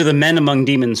The Men Among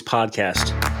Demons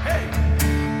podcast.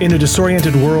 In a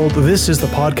disoriented world, this is the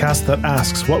podcast that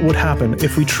asks what would happen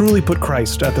if we truly put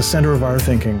Christ at the center of our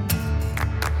thinking.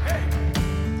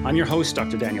 I'm your host,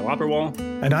 Dr. Daniel Opperwall.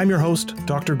 And I'm your host,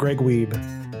 Dr. Greg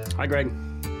Wiebe. Hi, Greg.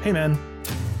 Hey, man.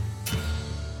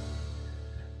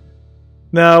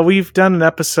 Now, we've done an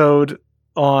episode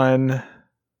of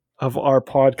our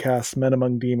podcast, Men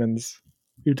Among Demons.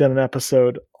 We've done an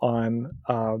episode on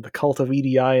the cult of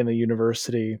EDI in the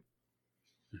university.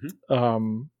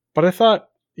 Mm-hmm. But I thought,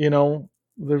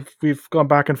 we've gone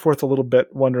back and forth a little bit,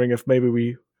 wondering if maybe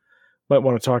we might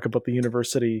want to talk about the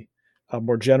university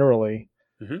more generally.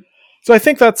 Mm-hmm. So I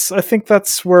think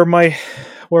that's where my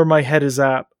head is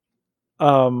at.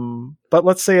 But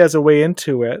let's say as a way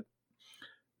into it,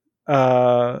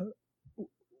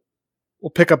 we'll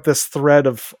pick up this thread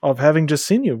of having just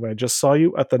seen you. I just saw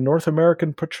you at the North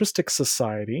American Patristic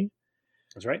Society.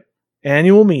 That's right.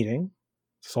 Annual meeting.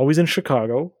 It's always in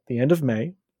Chicago, the end of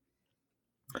May.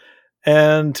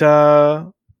 And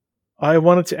I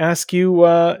wanted to ask you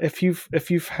if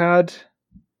you've had.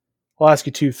 I'll ask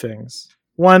you two things.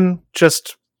 One,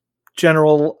 just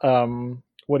general,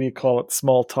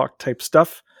 small talk type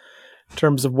stuff. In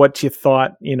terms of what you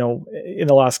thought, in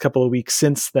the last couple of weeks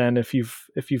since then, if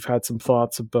you've had some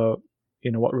thoughts about,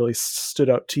 what really stood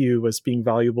out to you as being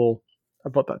valuable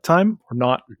about that time or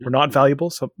not valuable.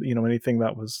 So, anything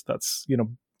that's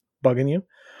bugging you.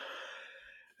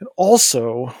 And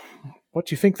also, what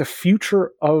do you think the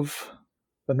future of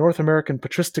the North American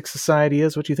Patristic Society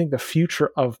is? What do you think the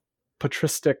future of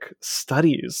patristic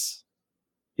studies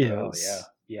is? Oh,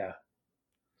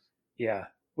 yeah.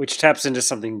 Which taps into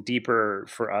something deeper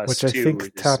for us, which I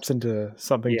think taps into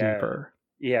something deeper.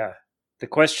 Yeah. The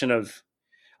question of,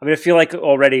 I feel like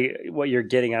already what you're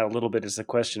getting at a little bit is the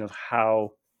question of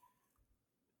how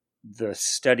the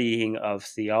studying of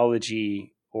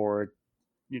theology or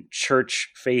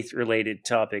church faith-related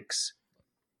topics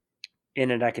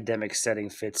in an academic setting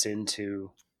fits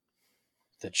into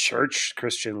the church,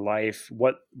 Christian life,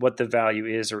 what the value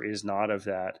is or is not of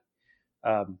that.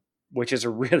 Which is a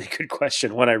really good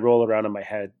question, one I roll around in my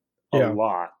head a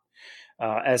lot.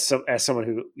 As someone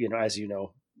who, as you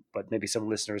know, but maybe some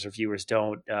listeners or viewers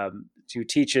don't, who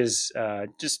teaches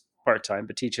just part-time,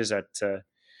 but teaches at a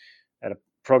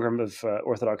program of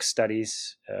Orthodox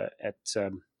studies at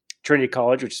Trinity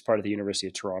College, which is part of the University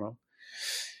of Toronto.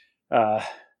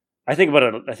 I think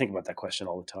about that question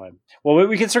all the time. Well,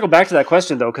 we can circle back to that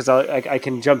question though, because I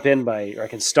can jump in I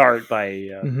can start by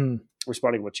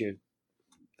responding to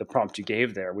the prompt you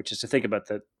gave there, which is to think about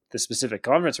the specific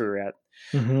conference we were at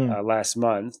last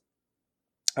month.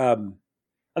 I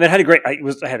had a great time. It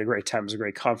was a great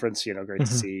conference, great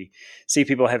to see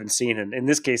people I haven't seen. And in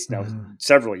this case now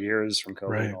several years from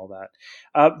COVID and all that.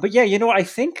 But yeah, I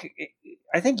think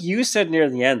you said near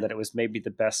the end that it was maybe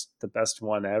the best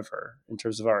one ever in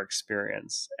terms of our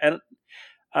experience. And,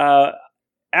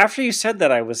 after you said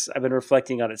that, I've been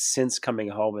reflecting on it since coming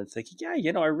home and thinking,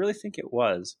 I really think it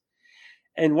was.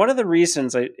 And one of the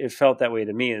reasons it felt that way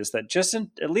to me is that just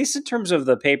at least in terms of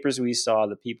the papers we saw,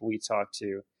 the people we talked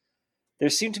to, there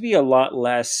seemed to be a lot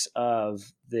less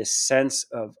of this sense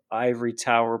of ivory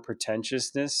tower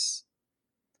pretentiousness.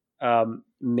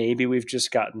 Maybe we've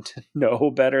just gotten to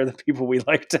know better the people we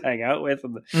like to hang out with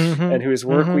and whose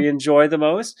work we enjoy the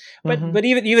most. But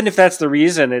even if that's the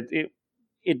reason,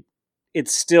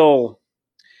 it's still,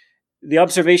 the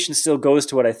observation still goes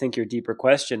to what I think your deeper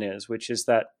question is, which is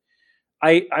that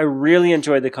I really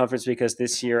enjoyed the conference because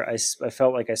this year I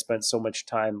felt like I spent so much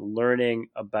time learning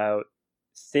about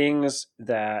things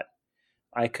that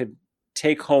I could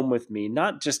take home with me,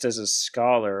 not just as a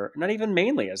scholar, not even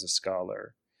mainly as a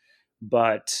scholar,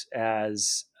 but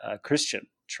as a Christian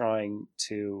trying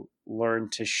to learn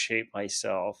to shape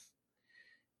myself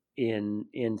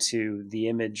into the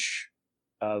image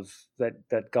of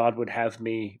that God would have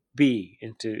me be,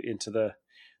 into the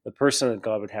person that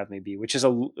God would have me be, which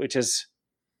is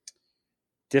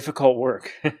difficult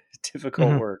work,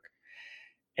 work.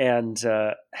 And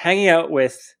hanging out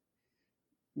with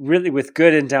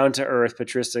good and down to earth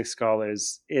patristic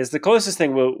scholars is the closest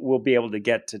thing we'll be able to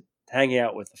get to hanging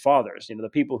out with the fathers. The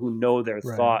people who know their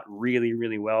thought really,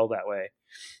 really well that way,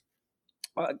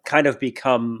 kind of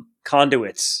become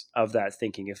conduits of that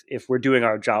thinking if we're doing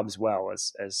our jobs well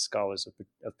as scholars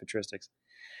of patristics.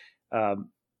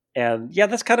 And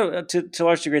that's kind of to a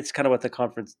large degree, it's kind of what the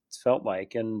conference felt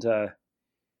like. And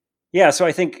so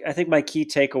I think my key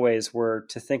takeaways were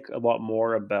to think a lot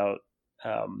more about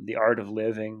the art of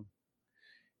living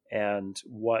and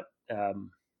what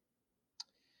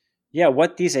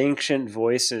these ancient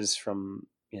voices from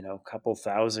a couple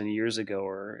thousand years ago,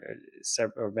 or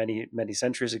many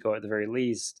centuries ago at the very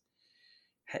least,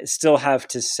 still have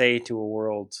to say to a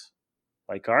world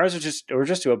like ours, or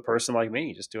just to a person like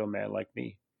me, just to a man like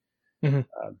me. Mm-hmm.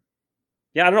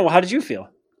 Yeah, I don't know. How did you feel?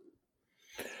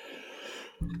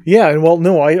 Yeah, and well,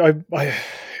 no, I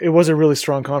it was a really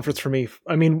strong conference for me.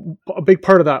 I mean, a big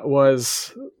part of that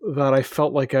was that I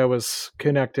felt like I was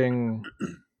connecting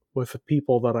with the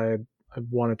people that I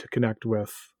wanted to connect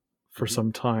with for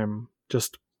some time.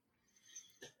 Just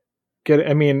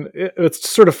I mean, it's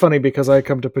sort of funny because I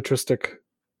come to patristic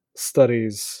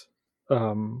studies,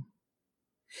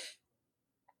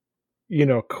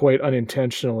 quite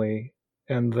unintentionally,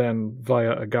 and then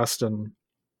via Augustine.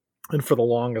 And for the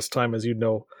longest time, as you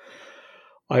know,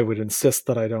 I would insist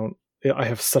that I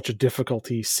have such a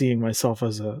difficulty seeing myself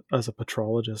as a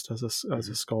patrologist, as a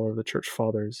scholar of the Church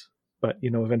Fathers. But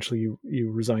eventually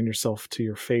you resign yourself to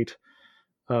your fate,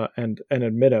 and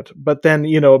admit it. But then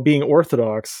being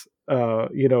Orthodox,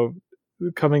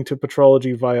 coming to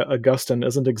patrology via Augustine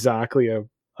isn't exactly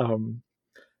an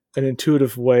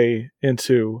intuitive way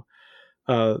into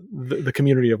the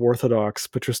community of Orthodox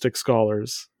patristic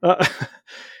scholars.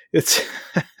 It's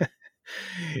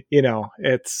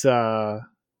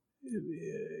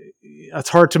it's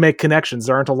hard to make connections.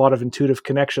 There aren't a lot of intuitive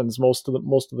connections. Most of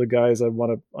the guys I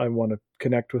want to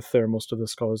connect with there, most of the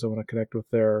scholars I want to connect with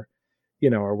there,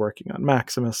 are working on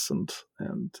Maximus and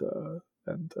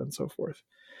so forth.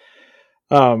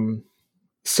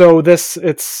 So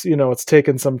it's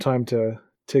taken some time to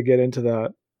get into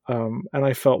that, and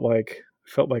I felt like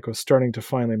I was starting to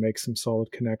finally make some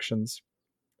solid connections,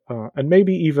 and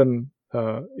maybe even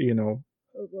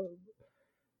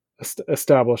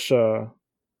establish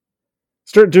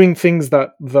start doing things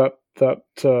that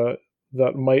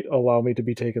might allow me to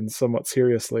be taken somewhat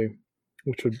seriously,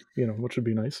 which would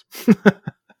be nice.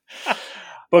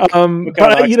 book on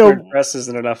Oxford Press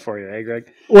isn't enough for you, eh,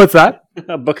 Greg? What's that?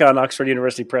 A book on Oxford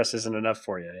University Press isn't enough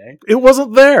for you, eh? It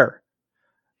wasn't there.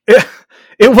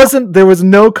 It wasn't. There was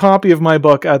no copy of my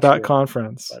book at that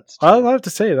conference. I'll have to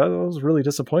say that was really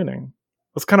disappointing.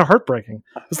 It was kind of heartbreaking.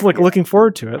 I was looking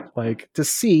forward to it, to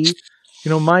see,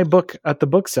 my book at the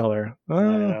bookseller.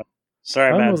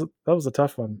 Sorry, man. That was a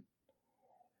tough one.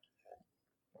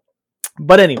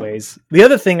 But anyways, the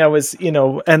other thing I was,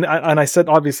 and I said,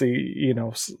 obviously,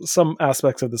 some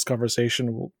aspects of this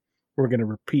conversation we're going to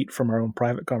repeat from our own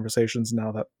private conversations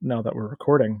now that we're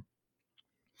recording.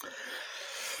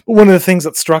 But one of the things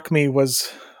that struck me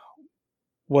was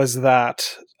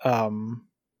that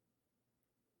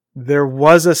there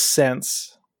was a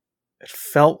sense, it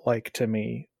felt like to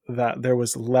me, that there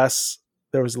was less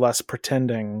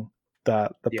pretending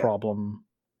that the problem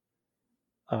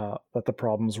that the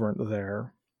problems weren't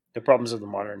there. The problems of the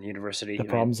modern university.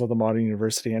 Problems of the modern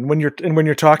university. And when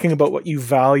you're talking about what you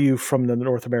value from the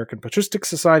North American Patristic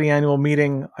Society annual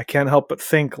meeting, I can't help but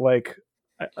think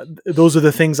those are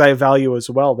the things I value as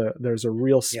well. There's a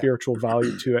real spiritual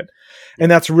value to it.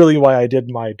 And that's really why I did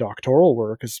my doctoral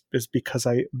work is because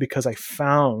I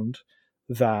found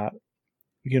that,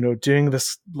 doing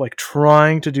this,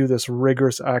 trying to do this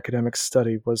rigorous academic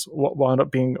study was what wound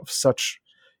up being of such,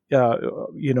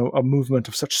 a movement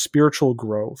of such spiritual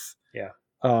growth. Yeah.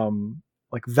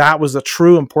 That was the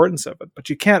true importance of it. But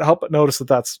you can't help but notice that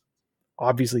that's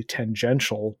obviously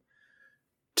tangential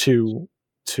to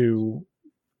the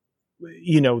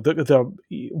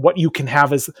what you can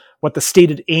have is what the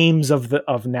stated aims of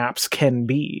NAPS can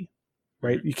be,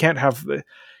 right? You can't have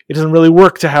it doesn't really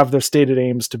work to have their stated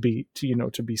aims to be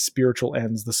spiritual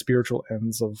ends, the spiritual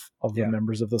ends of the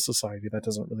members of the society. That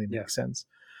doesn't really make sense,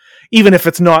 even if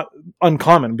it's not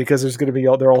uncommon, because there's going to be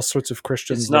there are all sorts of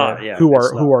Christians who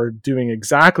are doing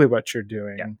exactly what you're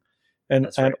doing, and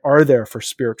are there for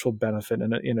spiritual benefit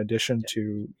in addition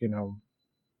to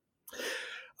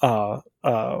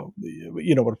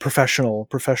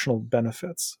professional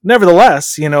benefits.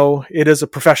 Nevertheless, it is a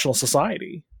professional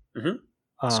society.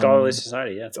 Mm-hmm. Scholarly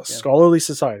society, it's a scholarly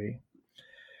society,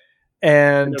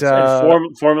 and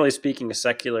formally speaking, a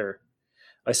secular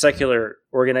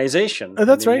organization.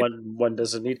 That's right. One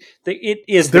doesn't need. It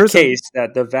is the case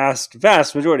that the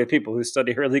vast majority of people who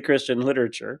study early Christian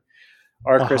literature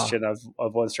are Christian of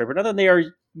one stripe or another. They are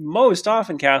most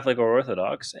often Catholic or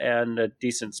Orthodox, and a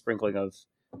decent sprinkling of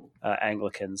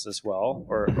Anglicans as well,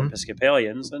 or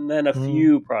Episcopalians, and then a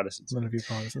few Protestants.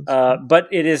 But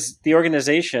it is the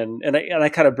organization, and I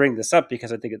kind of bring this up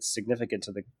because I think it's significant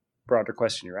to the broader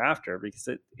question you're after, because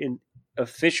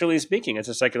officially speaking, it's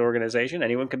a secular organization.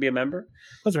 Anyone can be a member.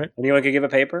 That's right. Anyone can give a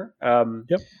paper.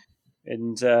 Yep.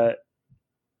 And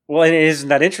Well, and isn't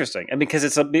that interesting? I mean, because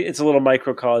it's a little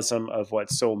microcosm of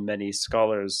what so many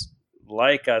scholars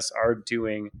like us are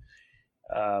doing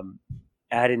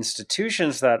at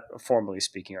institutions that, formally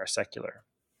speaking, are secular.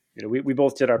 We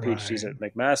both did our PhDs at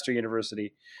McMaster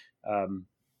University,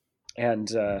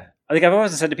 and I think I've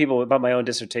always said to people about my own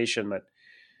dissertation that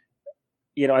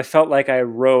I felt like I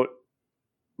wrote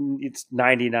it's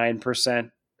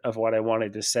 99% of what I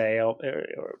wanted to say, or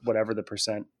whatever the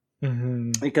percent,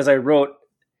 because I wrote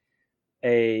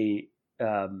an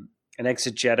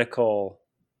exegetical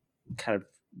kind of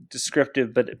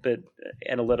descriptive but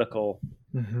analytical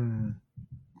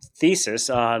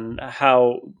thesis on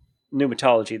how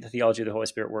pneumatology, the theology of the Holy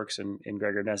Spirit, works in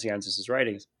Gregor Nazianzus'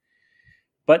 writings.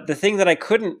 But the thing that I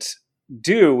couldn't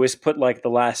do was put like the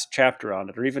last chapter on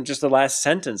it, or even just the last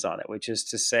sentence on it, which is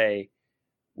to say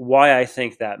why I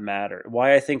think that mattered,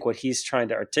 why I think what he's trying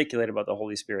to articulate about the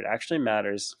Holy Spirit actually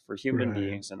matters for human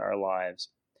beings in our lives.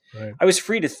 Right. I was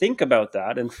free to think about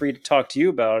that and free to talk to you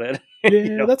about it.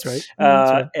 Yeah, that's right.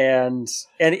 And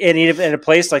even in a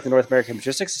place like the North American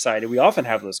Patristic Society, we often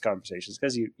have those conversations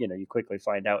because you quickly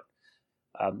find out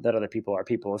that other people are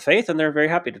people of faith, and they're very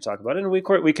happy to talk about it, and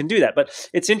we can do that. But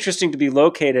it's interesting to be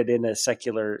located in a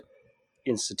secular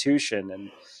institution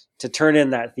and to turn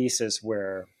in that thesis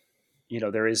where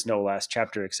there is no last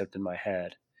chapter except in my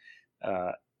head,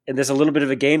 and there's a little bit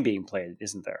of a game being played,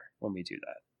 isn't there, when we do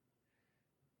that?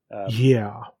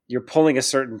 You're pulling a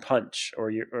certain punch, or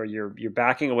you're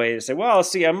backing away to say, well,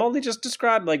 see, I'm only just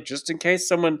describing, like, just in case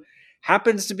someone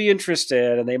happens to be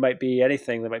interested, and they might be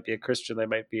anything. They might be a Christian, they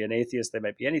might be an atheist, they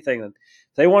might be anything. And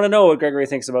they want to know what Gregory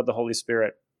thinks about the Holy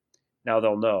Spirit. Now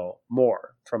they'll know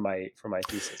more from my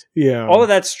thesis. Yeah, all of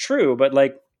that's true, but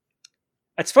like,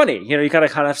 it's funny, you gotta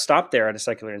kind of stop there at a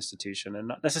secular institution, and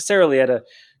not necessarily at a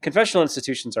confessional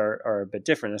institutions are a bit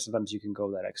different, and sometimes you can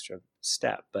go that extra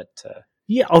step. But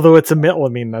although it's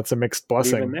that's a mixed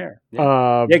blessing. Even there,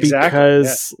 exactly.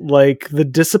 Because like the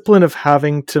discipline of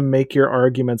having to make your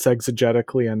arguments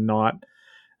exegetically and not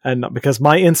because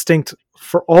my instinct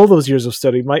for all those years of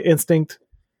study, my instinct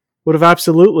would have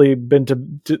absolutely been to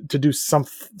do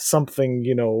something, something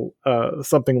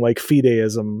like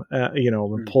fideism,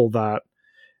 and pull that.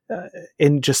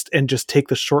 And just take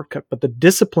the shortcut, but the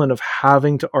discipline of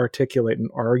having to articulate an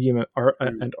argument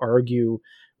and argue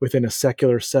within a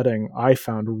secular setting, I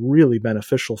found really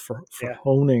beneficial for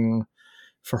honing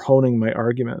my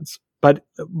arguments. But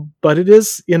it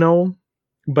is,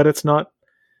 but it's not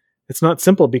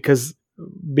simple because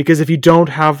if you don't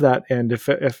have that end, if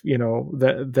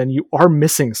then you are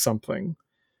missing something,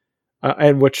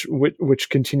 and which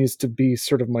continues to be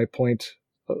sort of my point.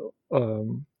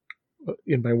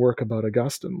 In my work about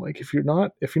Augustine, like if you're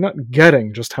not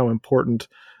getting just how important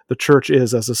the church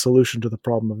is as a solution to the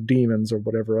problem of demons or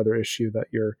whatever other issue that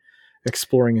you're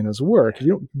exploring in his work, if you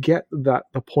don't get that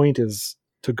the point is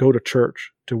to go to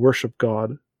church, to worship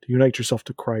God, to unite yourself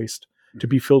to Christ, to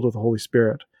be filled with the Holy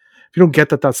Spirit, if you don't get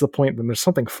that that's the point, then there's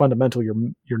something fundamental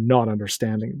you're not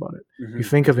understanding about it. You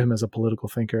think of him as a political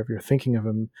thinker, if you're thinking of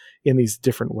him in these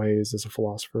different ways as a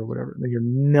philosopher or whatever, then you're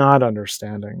not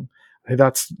understanding.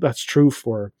 That's true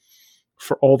for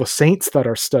all the saints that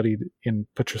are studied in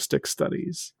patristic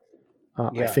studies.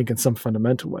 I think in some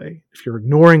fundamental way, if you're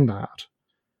ignoring that,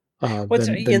 then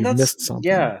you missed something.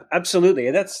 Yeah, absolutely.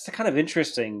 And that's kind of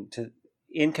interesting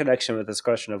in connection with this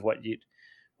question of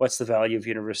what's the value of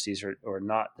universities or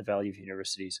not the value of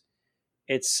universities.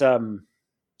 It's I'm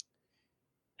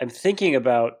thinking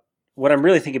about what I'm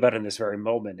really thinking about in this very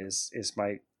moment is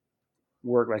my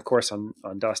work, my course on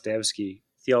Dostoevsky.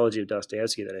 Theology of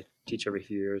Dostoevsky that I teach every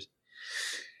few years,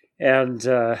 and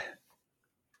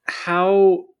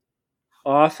how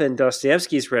often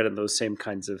Dostoevsky is read in those same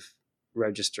kinds of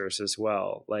registers as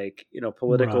well, like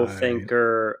political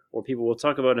thinker, or people will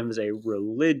talk about him as a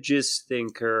religious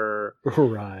thinker,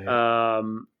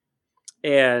 and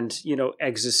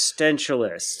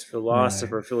existentialist,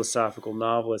 philosopher, philosophical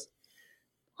novelist.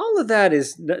 All of that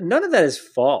none of that is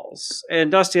false.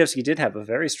 And Dostoevsky did have a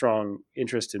very strong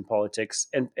interest in politics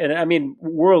and I mean,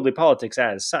 worldly politics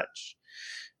as such,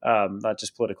 not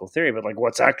just political theory, but like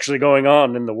what's actually going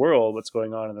on in the world, what's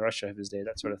going on in the Russia of his day,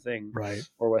 that sort of thing,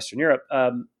 or Western Europe.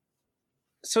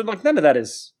 So like none of that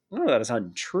is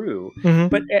untrue.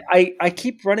 But I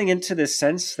keep running into this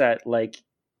sense that like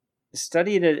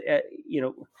studying it,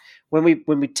 when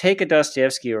we take a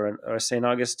Dostoevsky or a St.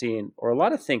 Augustine or a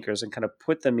lot of thinkers and kind of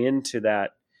put them into under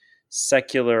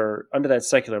that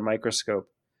secular microscope,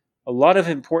 a lot of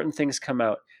important things come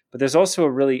out. But there's also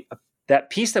that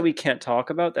piece that we can't talk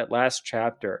about, that last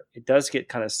chapter, it does get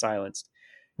kind of silenced.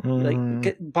 Like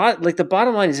the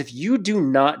bottom line is, if you do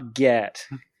not get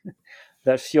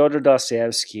that Fyodor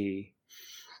Dostoevsky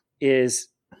is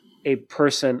a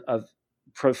person of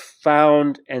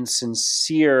profound and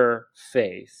sincere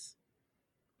faith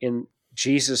in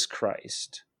Jesus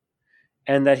Christ,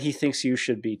 and that he thinks you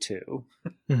should be too,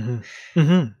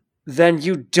 then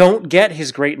you don't get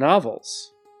his great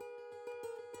novels.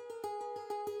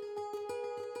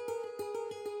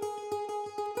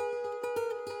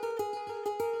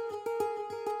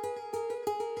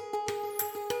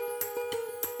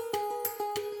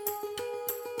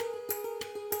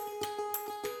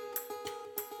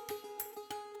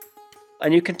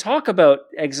 And you can talk about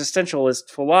existentialist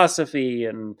philosophy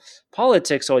and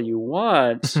politics all you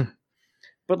want,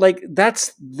 but like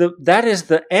that is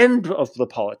the end of the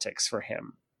politics for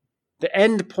him. The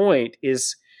end point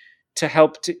is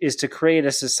to create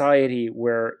a society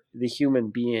where the human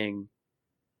being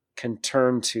can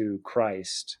turn to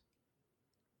Christ.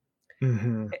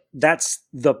 That's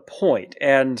the point.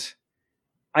 And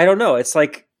I don't know, it's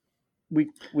like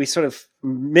we sort of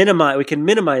can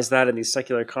minimize that in these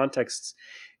secular contexts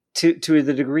to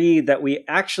the degree that we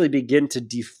actually begin to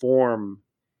deform.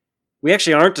 We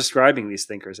actually aren't describing these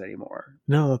thinkers anymore.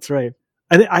 No, that's right.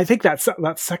 I think that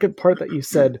second part that you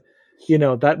said,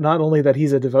 that not only that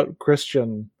he's a devout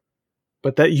Christian,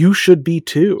 but that you should be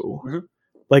too.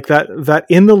 Like that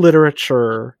in the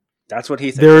literature, that's what he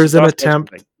thinks. There's an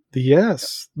attempt.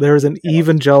 Yes, there's an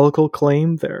evangelical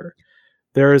claim there.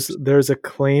 There's a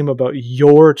claim about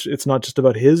it's not just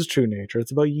about his true nature,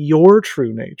 it's about your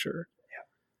true nature.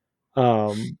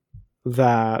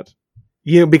 That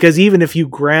because even if you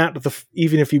grant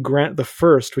the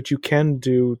first, which you can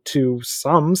do to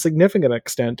some significant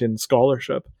extent in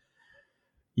scholarship,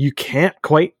 you can't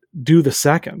quite do the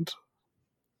second.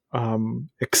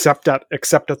 Except at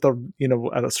the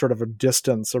at a sort of a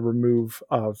distance, a remove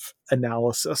of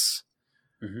analysis.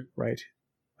 Right?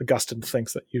 Augustine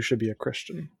thinks that you should be a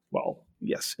Christian. Well,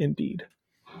 yes, indeed.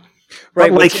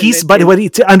 Right, but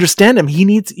to understand him, he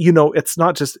needs, it's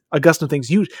not just Augustine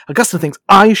thinks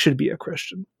I should be a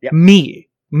Christian. Yep.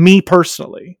 Me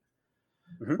personally.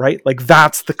 Right? Like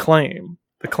that's the claim.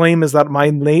 The claim is that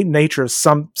my nature is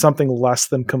something less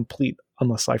than complete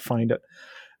unless I find it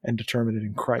and determine it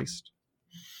in Christ.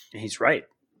 He's right.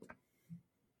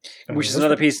 Which is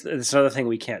another piece. It's another thing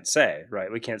we can't say,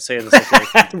 right? We can't say in the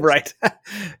secular right.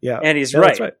 Yeah, and he's right.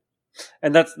 That's right.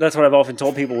 And that's what I've often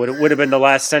told people would have been the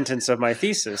last sentence of my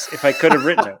thesis if I could have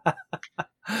written it.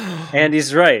 And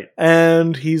he's right.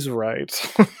 And he's right.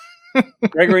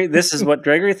 Gregory, this is what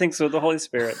Gregory thinks of the Holy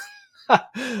Spirit.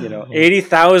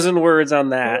 80,000 words on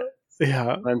that.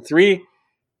 Yeah. And three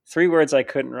words I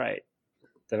couldn't write.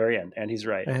 The very end, and he's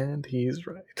right. And he's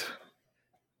right.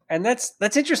 And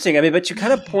that's interesting. I mean, but you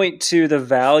kind of point to the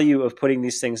value of putting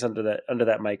these things under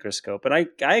that microscope, and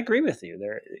I agree with you.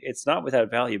 It's not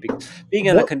without value. Being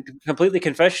in a completely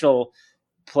confessional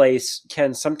place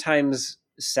can sometimes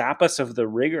sap us of the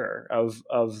rigor of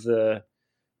the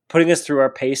putting us through our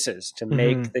paces to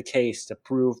make the case, to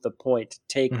prove the point, to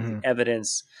take the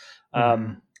evidence.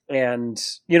 And,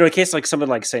 a case like someone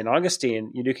like St.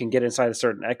 Augustine, you can get inside a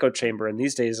certain echo chamber. And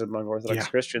these days among Orthodox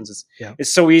Christians,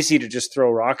 it's so easy to just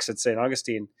throw rocks at St.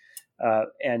 Augustine.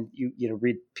 And you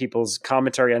read people's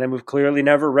commentary on him who've clearly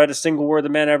never read a single word the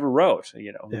man ever wrote,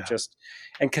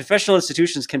 and confessional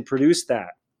institutions can produce that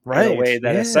in a way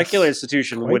that a secular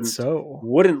institution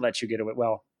wouldn't let you get away.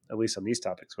 Well, at least on these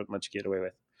topics, wouldn't let you get away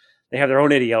with. They have their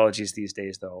own ideologies these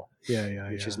days, though.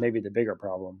 Which is maybe the bigger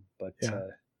problem. But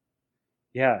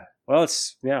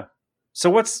So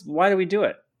why do we do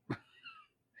it?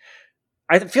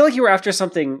 I feel like you were after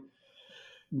something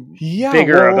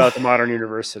bigger about the modern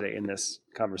university in this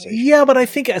conversation. Yeah, but I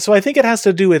think it has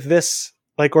to do with this,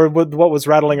 or with what was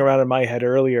rattling around in my head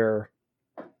earlier.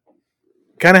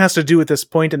 Kind of has to do with this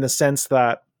point in the sense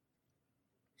that,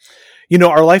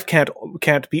 our life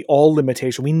can't be all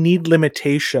limitation. We need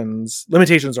limitations.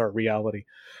 Limitations are a reality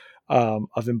of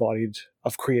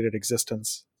created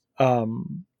existence.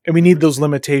 And we need those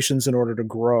limitations in order to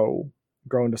grow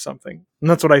into something. And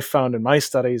that's what I found in my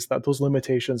studies, that those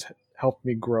limitations helped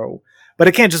me grow. But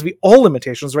it can't just be all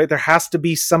limitations, right? There has to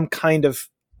be some kind of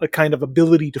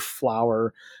ability to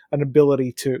flower, an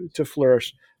ability to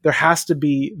flourish. There has to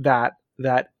be that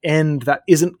end that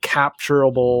isn't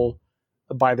capturable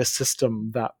by the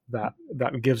system that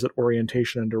gives it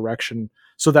orientation and direction,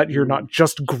 so that you're not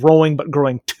just growing, but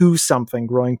growing to something,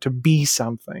 growing to be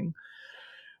something.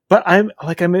 But I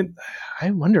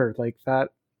wonder that,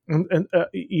 and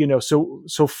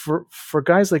so for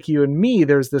guys like you and me,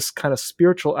 there's this kind of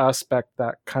spiritual aspect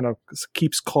that kind of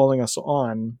keeps calling us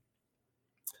on.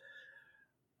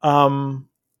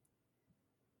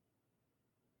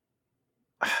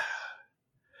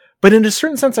 But in a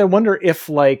certain sense, I wonder if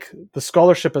like the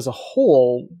scholarship as a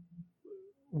whole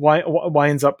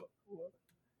winds up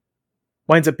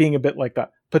being a bit like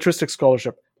that patristic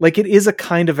scholarship. Like it is a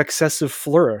kind of excessive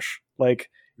flourish. Like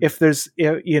if there's,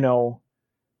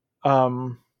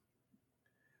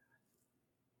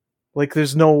 like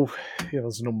there's no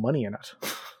money in it.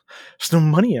 There's no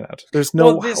money in it. There's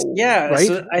no right.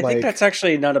 So I think that's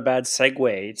actually not a bad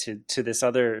segue to this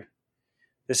other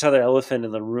elephant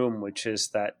in the room, which is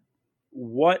that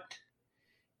what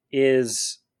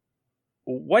is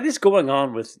going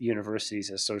on with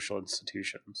universities as social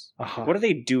institutions? What are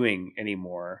they doing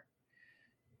anymore?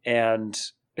 And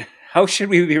how should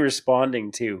we be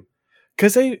responding to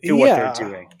what they're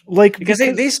doing? Because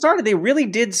they really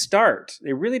did start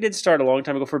a long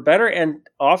time ago, for better and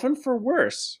often for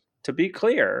worse, to be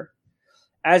clear,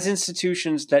 as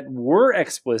institutions that were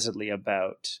explicitly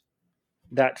about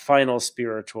that final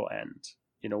spiritual end.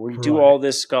 We do all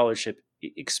this scholarship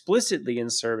explicitly in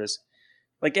service.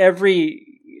 Like the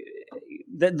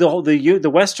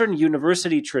Western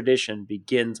university tradition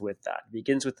begins with that. It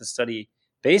begins with the study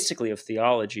basically of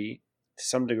theology, to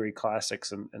some degree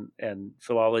classics and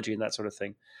philology and that sort of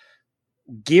thing,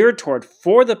 geared toward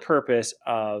for the purpose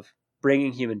of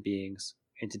bringing human beings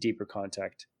into deeper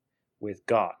contact with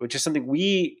God, which is something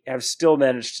we have still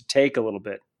managed to take a little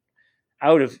bit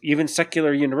out of even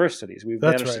secular universities. We've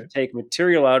managed to take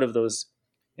material out of those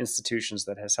institutions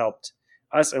that has helped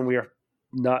us, and we are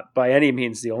not by any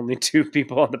means the only two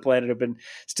people on the planet who have been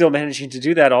still managing to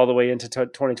do that all the way into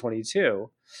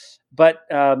 2022. But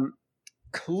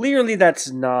clearly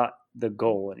that's not the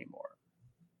goal anymore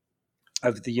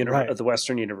of the of the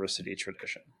Western university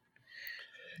tradition.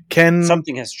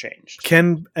 Something has changed.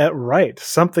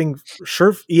 Something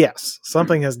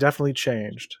has definitely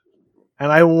changed.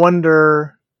 And I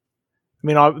wonder,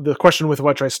 the question with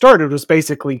which I started was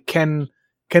basically, can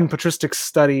patristic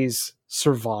studies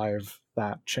survive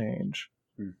that change?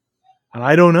 And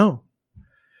I don't know.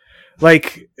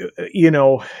 Like,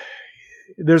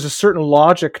 there's a certain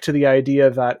logic to the idea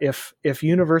that if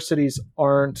universities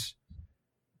aren't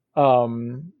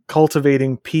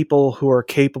cultivating people who are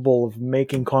capable of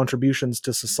making contributions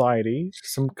to society,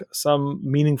 some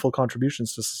meaningful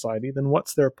contributions to society, then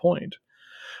what's their point?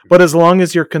 But as long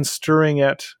as you're construing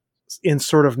it in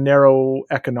sort of narrow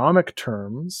economic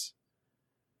terms,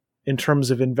 in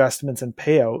terms of investments and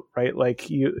payout, right? Like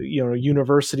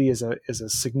university is a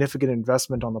significant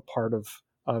investment on the part of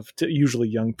usually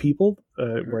young people,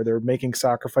 where they're making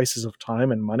sacrifices of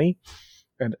time and money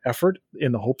and effort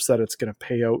in the hopes that it's going to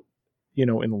pay out, in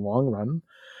the long run.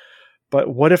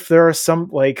 But what if there are some,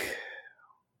 like,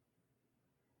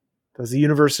 does the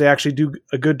university actually do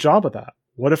a good job of that?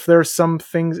 What if there are some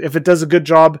things, if it does a good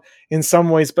job in some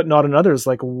ways but not in others?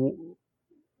 Like,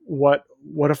 what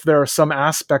if there are some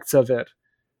aspects of it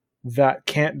that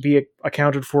can't be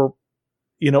accounted for,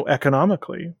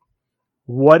 economically?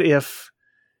 What if,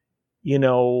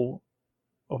 what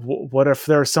if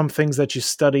there are some things that you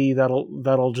study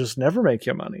that'll just never make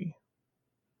you money?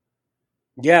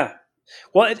 Yeah.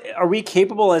 Well, are we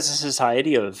capable as a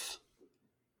society of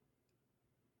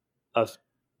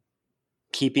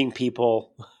keeping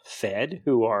people fed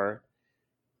who are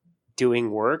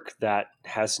doing work that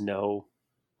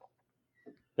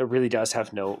really does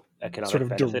have no economic sort of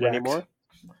benefit anymore?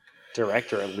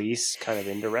 Direct, or at least kind of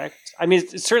indirect. I mean,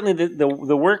 certainly the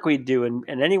work we do, and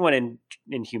anyone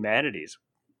in humanities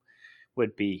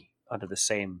would be under the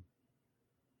same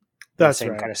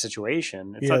kind of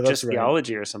situation. It's not just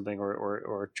theology or something,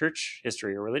 or church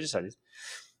history or religious studies.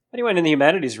 Anyone in the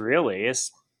humanities really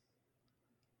is.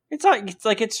 It's not. It's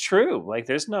like, it's true. Like,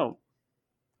 there's no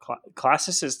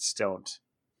classicists don't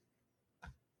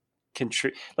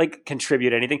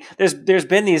contribute anything. There's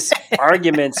been these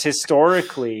arguments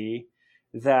historically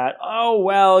that,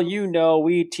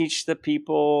 we teach the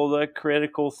people the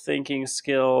critical thinking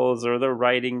skills or the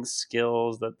writing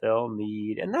skills that they'll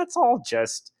need, and that's all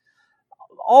just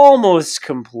almost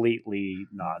completely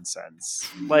nonsense.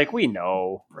 Like, we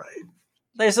know, right?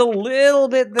 There's a little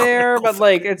bit there, but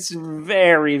like, it's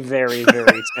very, very,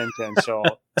 very tangential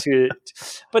to.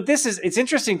 But it's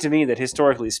interesting to me that,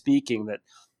 historically speaking, that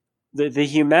the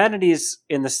humanities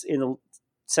in the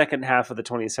second half of the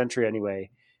 20th century anyway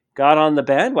got on the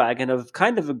bandwagon of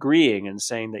kind of agreeing and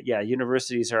saying that,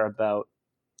 universities are about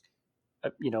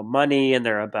money, and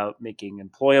they're about making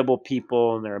employable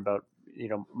people, and they're about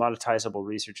monetizable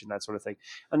research and that sort of thing.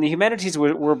 And the humanities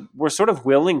were sort of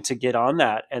willing to get on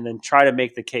that and then try to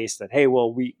make the case that, hey,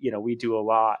 well, we do a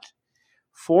lot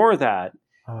for that.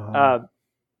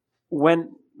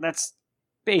 When that's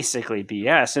basically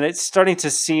BS. And it's starting to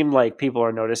seem like people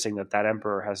are noticing that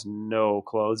emperor has no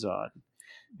clothes on.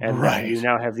 And that you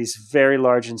now have these very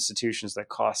large institutions that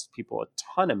cost people a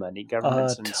ton of money,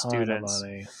 governments and students.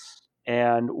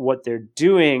 And what they're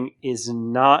doing is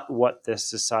not what this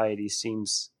society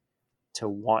seems to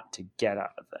want to get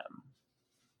out of them.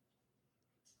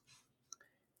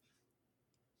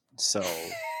 So,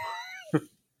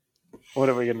 what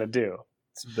are we going to do?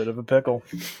 It's a bit of a pickle.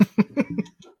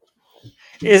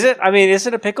 Is it? I mean, is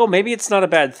it a pickle? Maybe it's not a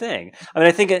bad thing. I mean,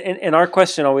 I think in our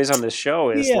question always on this show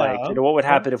is like, what would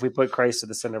happen if we put Christ at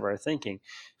the center of our thinking?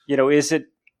 Is it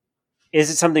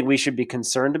something we should be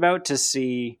concerned about to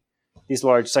see these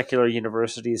large secular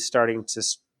universities starting to,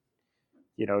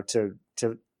 to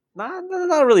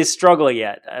not really struggle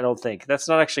yet? I don't think that's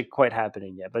not actually quite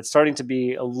happening yet, but starting to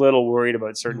be a little worried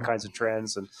about certain kinds of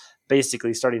trends and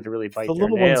basically starting to really bite their nails. The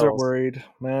little ones are worried,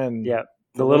 man. Yeah.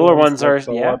 The littler ones are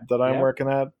that I'm working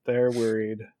at. They're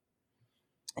worried.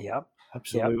 Yep,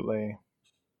 absolutely. Yep.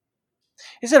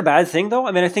 Is it a bad thing though?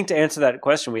 I mean, I think to answer that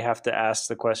question, we have to ask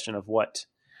the question of what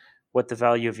the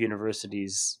value of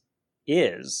universities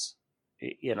is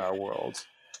in our world.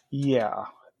 Yeah,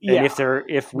 and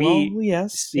if we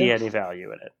see any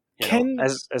value in it,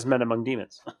 as men among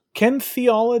demons. Can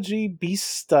theology be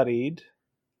studied?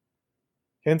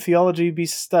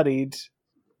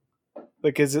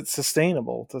 Like, is it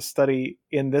sustainable to study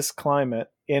in this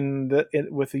climate in the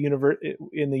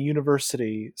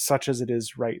university such as it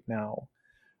is right now,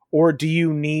 or do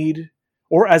you need,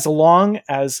 or as long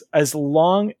as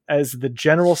the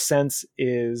general sense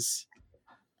is,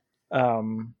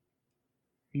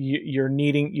 you're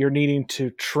needing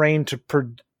to train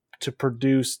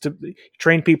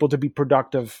train people to be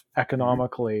productive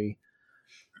economically.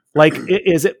 Like,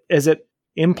 is it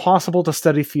impossible to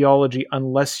study theology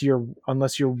unless you're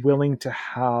willing to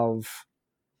have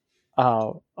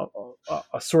a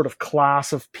sort of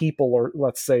class of people, or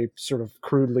let's say, sort of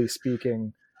crudely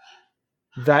speaking,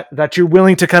 that you're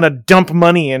willing to kind of dump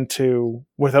money into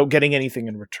without getting anything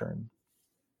in return?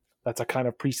 That's a kind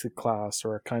of priestly class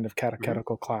or a kind of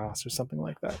catechetical class or something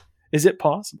like that. Is it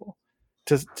possible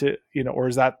to or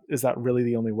is that really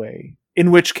the only way?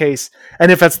 In which case,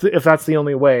 and if that's the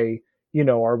only way,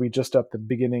 are we just at the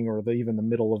beginning or even the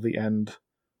middle of the end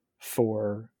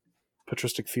for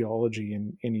patristic theology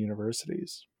in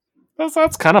universities?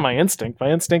 That's kind of my instinct.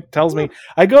 My instinct tells me,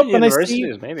 I go up and I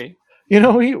see, maybe.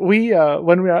 We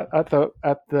when we were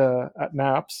at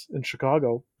NAPS in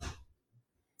Chicago,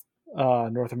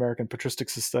 North American Patristic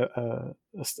Society,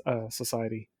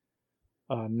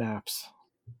 NAPS.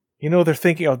 They're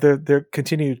thinking they're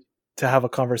continue to have a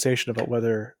conversation about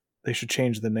whether they should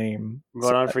change the name.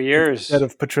 Going on for years. Instead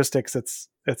of patristics,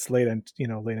 it's late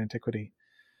antiquity,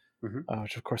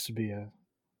 which of course would be a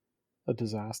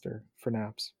disaster for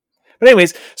NAPS. But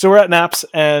anyways, so we're at NAPS,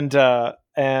 and they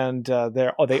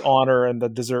honor, in the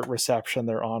dessert reception,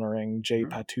 they're honoring J.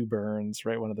 Patou Burns,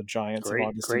 right, one of the giants of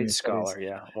Augustine. Great scholar,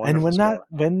 yeah. And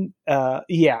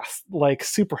like,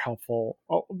 super helpful,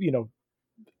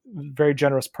 very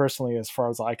generous personally, as far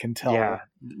as I can tell. Yeah,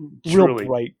 real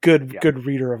bright, good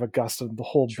reader of Augustine, the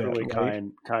whole truly bit. Right?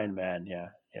 kind man. Yeah.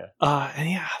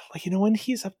 And like, when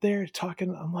he's up there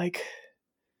talking, I'm like,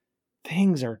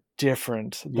 things are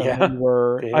different than we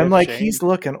were. I'm like, he's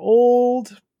looking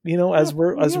old. As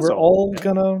we're all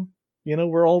gonna,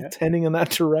 we're all tending in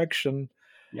that direction.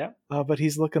 Yeah. But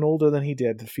he's looking older than he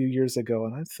did a few years ago,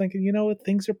 and I'm thinking,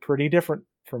 things are pretty different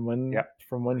from when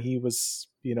he was,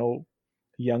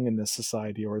 young in this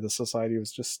society, or the society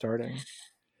was just starting.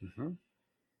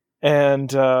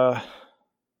 And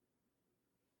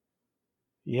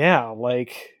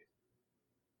like,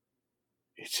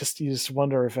 it's just, you just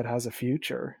wonder if it has a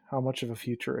future, how much of a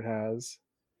future it has,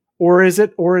 or is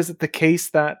it the case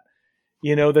that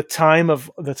the time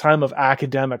of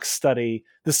academic study,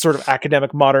 this sort of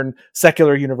academic, modern,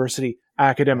 secular university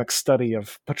academic study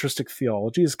of patristic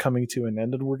theology, is coming to an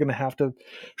end, and we're going to have to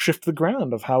shift the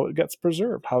ground of how it gets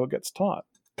preserved, how it gets taught,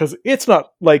 because it's not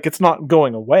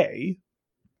going away.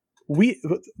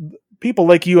 People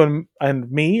like you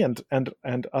and me and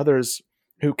others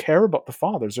who care about the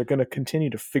fathers are going to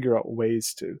continue to figure out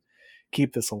ways to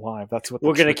keep this alive. That's what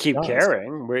we're going to keep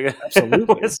caring.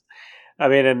 Absolutely. I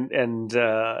mean, and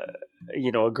a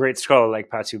great scholar like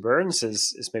Patou Burns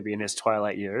is maybe in his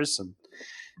twilight years, and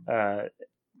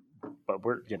but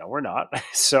we're not.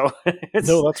 So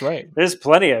no, that's right. There's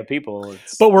plenty of people,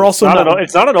 but we're also not.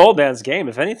 It's not an old man's game.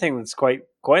 If anything, it's quite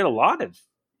a lot of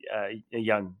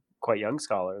young quite young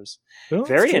scholars, Well, that's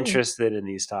very true. interested in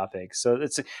these topics. So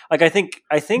it's like I think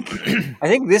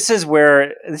this is where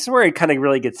it kind of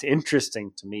really gets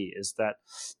interesting to me, is that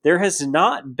there has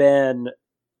not been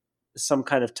some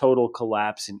kind of total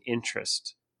collapse in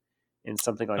interest in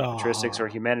something like patristics or Oh,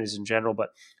 humanities in general. But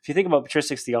if you think about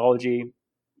patristics theology,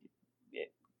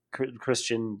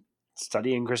 Christian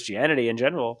studying Christianity in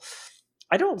general,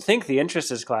 I don't think the interest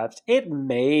has collapsed. It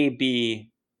may be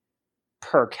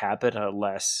per capita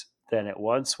less than it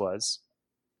once was,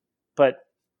 but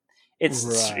it's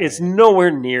right.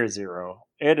 nowhere near zero.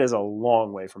 It is a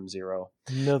long way from zero.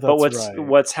 No, But that's right.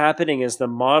 what's happening is the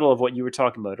model of what you were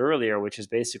talking about earlier, which is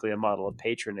basically a model of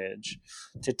patronage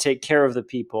to take care of the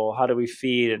people. How do we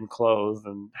feed and clothe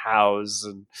and house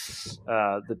and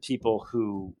the people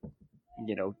who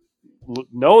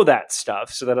know that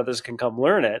stuff, so that others can come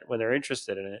learn it when they're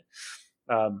interested in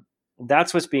it.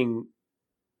 That's what's being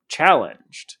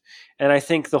challenged, and I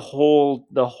think the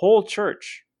whole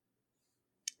church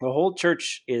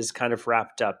is kind of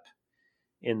wrapped up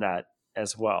in that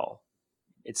as well.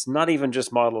 It's not even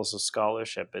just models of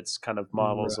scholarship; it's kind of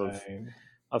models Right.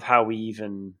 of how we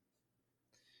even,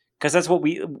 because that's what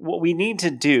we need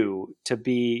to do to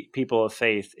be people of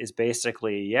faith is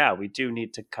basically, yeah, we do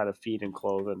need to kind of feed and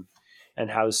clothe and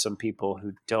house some people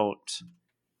who don't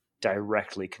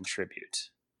directly contribute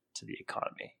to the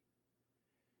economy.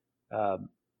 Um,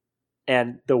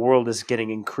 and the world is getting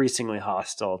increasingly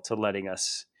hostile to letting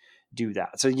us do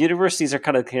that. So universities are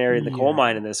kind of canary in the coal Yeah.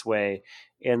 mine in this way,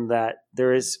 in that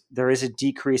there is a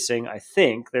decreasing, I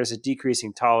think there's a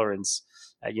decreasing tolerance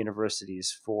at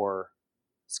universities for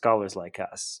scholars like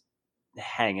us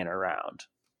hanging around.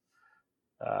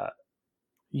 Uh,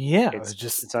 Yeah. it's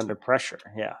Just it's under pressure.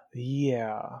 Yeah,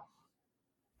 yeah.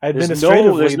 there's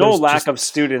Administratively, no there's lack of just.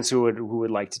 students who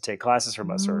would like to take classes from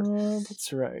us, or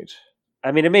That's right.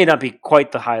 I mean, it may not be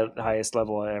quite the highest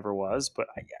level it ever was, but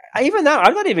even now,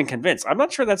 I'm not even convinced. I'm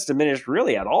not sure that's diminished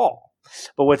really at all.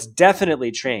 But what's definitely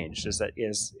changed is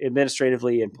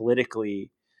administratively and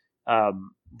politically,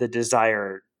 the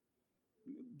desire,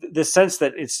 the sense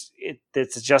that it's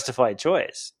a justified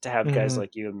choice to have guys Hmm.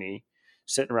 like you and me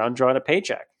sitting around drawing a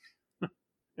paycheck Hmm.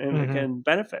 and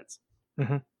benefits.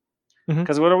 Hmm. Hmm.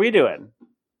 Because what are we doing?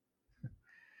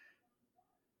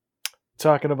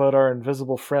 Talking about our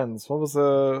invisible friends. What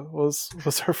was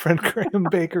our friend Graham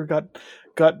Baker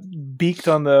got beaked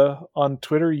on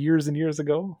Twitter years and years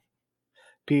ago?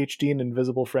 PhD in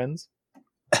invisible friends.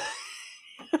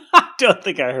 I don't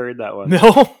think I heard that one.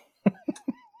 No.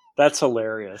 That's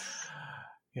hilarious.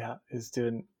 Yeah, he's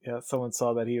doing. Yeah, someone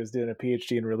saw that he was doing a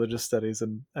PhD in religious studies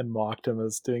and mocked him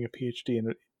as doing a PhD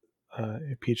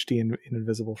in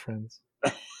invisible friends,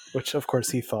 which of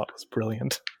course he thought was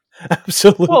brilliant. Well,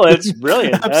 Absolutely, it's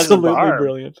brilliant absolutely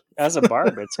brilliant. as a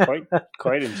barb. It's quite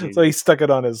So he ingenious. stuck it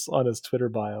on his Twitter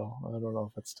bio. I don't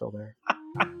know if it's still there.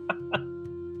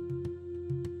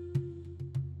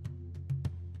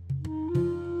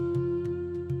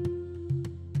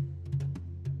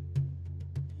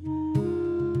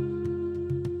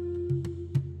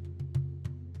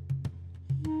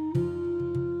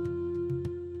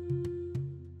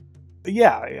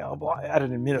 Yeah, yeah. At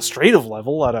an administrative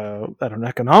level, at an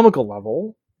economical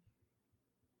level,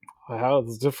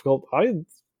 it's difficult. I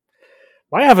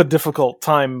have a difficult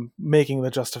time making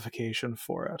the justification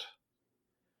for it.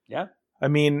 Yeah. I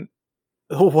mean,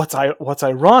 what's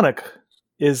ironic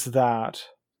is that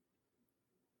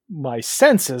my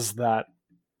sense is that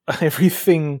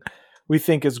everything we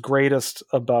think is greatest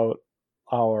about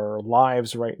our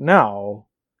lives right now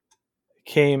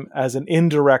came as an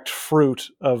indirect fruit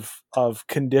of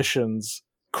conditions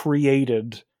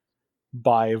created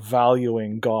by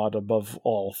valuing God above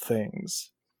all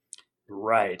things.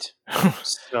 Right.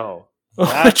 So which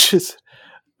that's is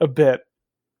a bit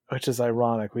which is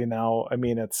ironic. We now, I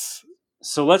mean, it's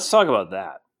so let's talk about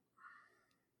that,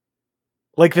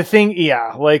 like the thing,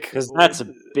 yeah, like because that's a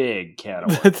big can of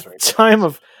the worms right there. time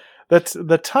of that's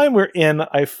the time we're in.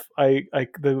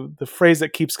 The phrase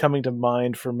that keeps coming to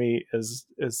mind for me is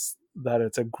that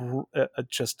it's a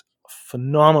just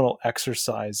phenomenal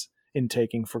exercise in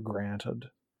taking for granted.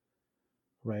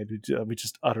 Right, we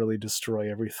just utterly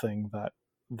destroy everything that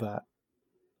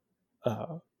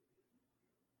uh,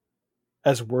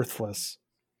 as worthless,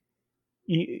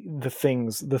 the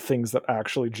things that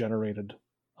actually generated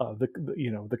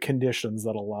the conditions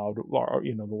that allowed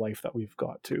the life that we've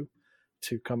got to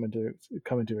come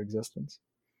into existence.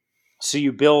 So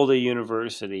you build a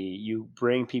university, you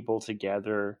bring people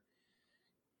together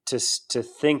to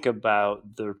think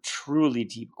about the truly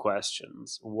deep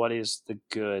questions. What is the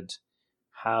good?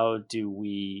 How do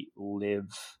we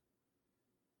live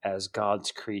as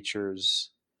God's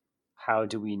creatures, how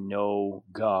do we know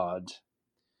God?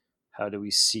 How do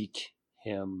we seek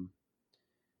him?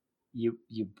 You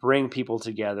bring people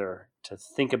together to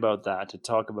think about that, to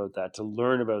talk about that, to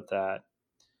learn about that,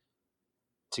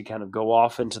 to kind of go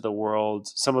off into the world.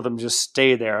 Some of them just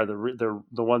stay there. The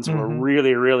ones who are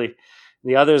really, really,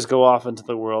 the others go off into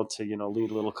the world to,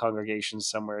 lead little congregations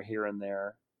somewhere here and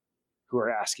there who are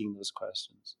asking those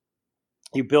questions.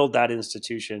 You build that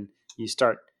institution, you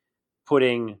start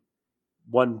putting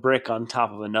one brick on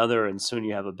top of another, and soon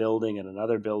you have a building and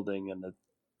another building and a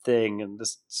thing, and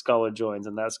this scholar joins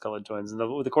and that scholar joins. And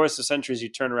over the course of centuries, you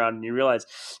turn around and you realize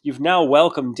you've now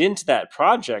welcomed into that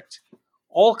project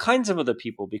all kinds of other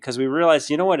people, because we realize,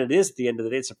 you know what it is at the end of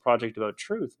the day? It's a project about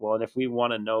truth. Well, and if we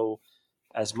want to know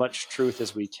as much truth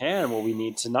as we can, well, we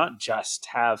need to not just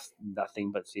have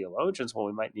nothing but theologians. Well,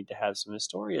 we might need to have some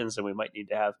historians, and we might need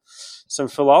to have some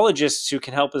philologists who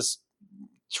can help us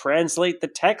translate the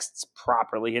texts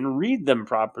properly and read them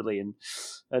properly and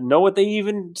know what they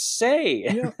even say.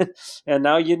 Yeah. And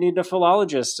now you need a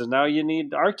philologist, and now you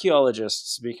need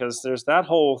archaeologists, because there's that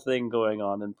whole thing going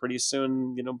on. And pretty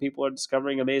soon, people are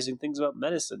discovering amazing things about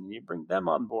medicine, and you bring them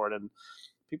on board, and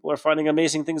people are finding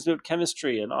amazing things about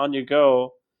chemistry, and on you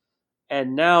go.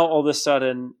 And now all of a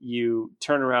sudden you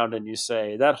turn around and you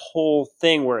say that whole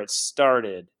thing where it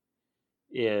started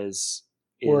is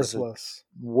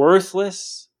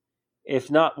worthless, if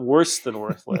not worse than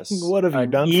worthless. What have you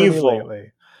done for me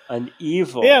lately? An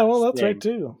evil. Yeah, well, that's right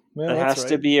too. Yeah, that has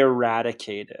to be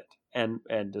eradicated and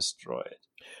destroyed.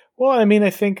 Well, I mean, I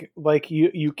think like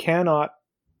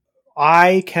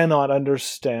I cannot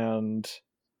understand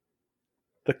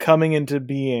the coming into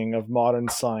being of modern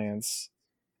science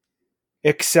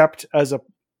except as a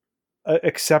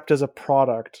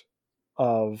product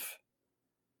of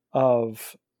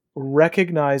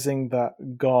recognizing that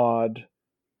God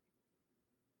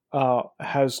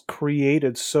has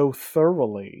created so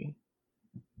thoroughly,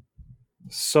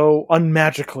 so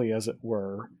unmagically, as it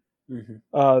were,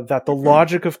 that the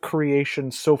logic of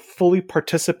creation so fully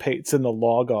participates in the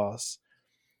Logos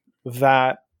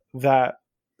that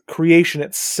creation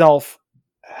itself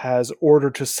has order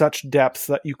to such depths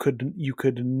that you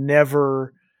could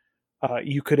never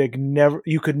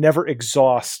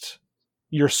exhaust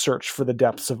your search for the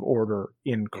depths of order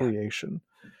in creation.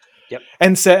 Yep.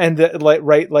 And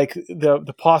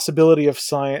the possibility of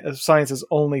science is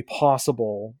only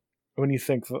possible when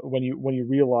you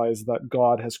realize that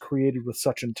God has created with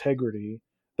such integrity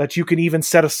that you can even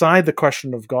set aside the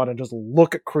question of God and just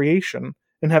look at creation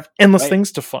and have endless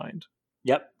things to find.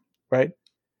 Yep. Right?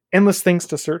 Endless things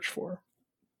to search for.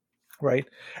 Right?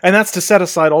 And that's to set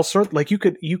aside all sorts, like you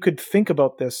could think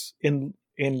about this in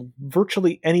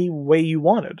virtually any way you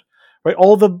wanted. Right?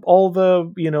 All the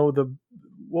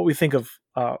what we think of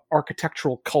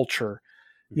architectural culture,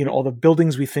 all the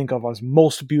buildings we think of as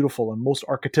most beautiful and most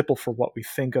archetypal for what we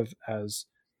think of as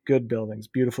good buildings,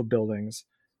 beautiful buildings,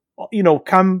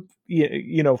 come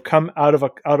out of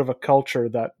a culture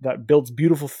that builds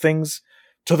beautiful things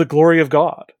to the glory of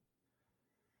God,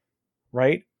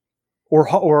 right?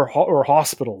 Or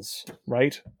hospitals,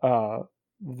 right?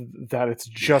 That it's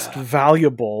just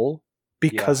valuable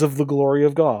because of the glory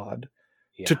of God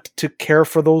to care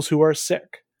for those who are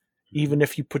sick, even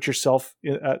if you put yourself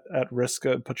at risk,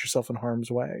 put yourself in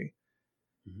harm's way.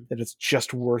 That it's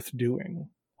just worth doing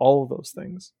all of those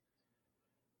things.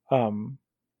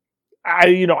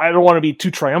 I don't want to be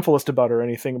too triumphalist about it or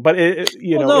anything, but and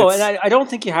I don't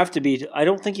think you have to be. I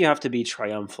don't think you have to be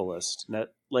triumphalist.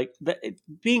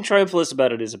 Being triumphalist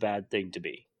about it is a bad thing to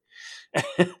be,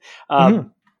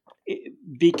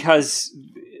 because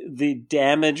the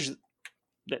damage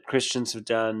that Christians have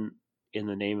done in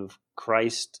the name of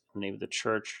Christ, in the name of the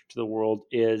church, to the world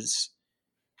is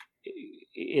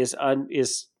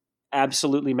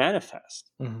absolutely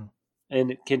manifest,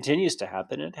 and it continues to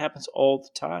happen. It happens all the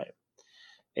time.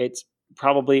 It's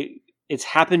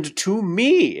happened to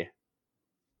me,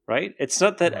 right? It's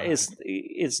not that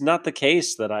it's not the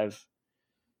case that I've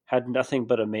had nothing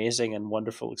but amazing and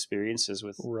wonderful experiences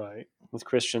with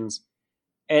Christians,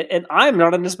 and I'm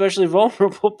not an especially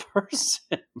vulnerable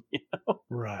person.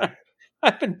 Right?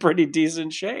 I've been pretty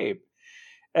decent shape,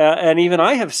 and even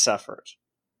I have suffered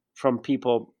from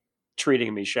people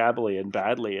treating me shabbily and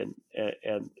badly and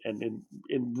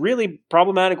in really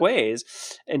problematic ways,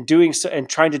 and doing so and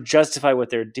trying to justify what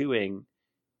they're doing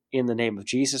in the name of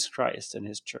Jesus Christ and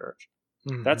his church.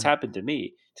 That's happened to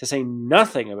me, to say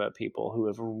nothing about people who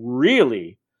have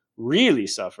really, really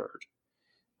suffered.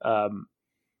 And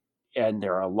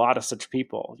there are a lot of such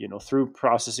people, through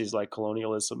processes like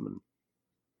colonialism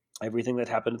everything that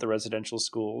happened at the residential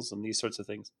schools and these sorts of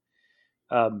things.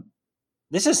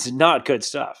 This is not good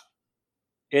stuff.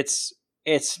 It's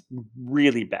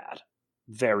really bad,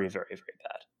 very, very, very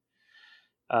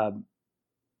bad.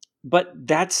 But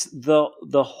that's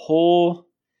the whole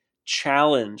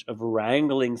challenge of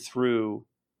wrangling through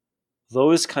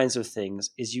those kinds of things.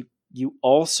 Is if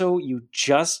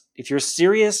you're a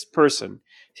serious person,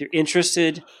 if you're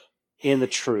interested in the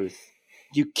truth,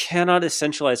 you cannot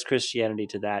essentialize Christianity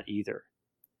to that either.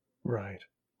 Right.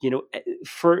 Was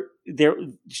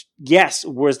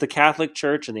the Catholic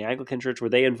Church and the Anglican Church, were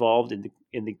they involved in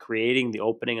the creating, the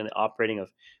opening, and the operating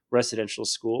of residential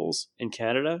schools in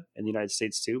Canada and the United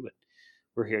States too? But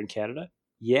we're here in Canada.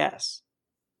 Yes.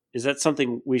 Is that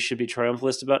something we should be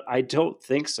triumphalist about? I don't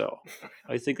think so.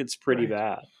 I think it's pretty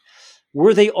bad.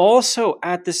 Were they also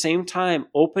at the same time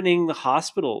opening the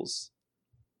hospitals,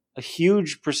 a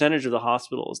huge percentage of the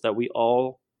hospitals that we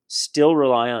all still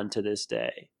rely on to this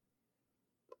day,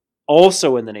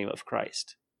 also in the name of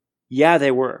Christ? Yeah,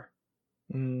 they were.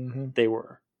 Mm-hmm. They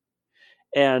were.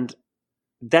 And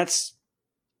that's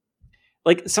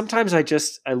like, sometimes I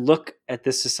look at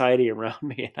this society around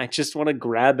me and I just want to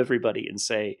grab everybody and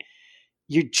say,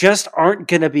 you just aren't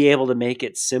going to be able to make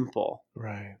it simple.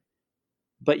 Right.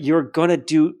 But you're going to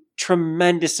do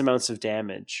tremendous amounts of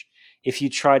damage if you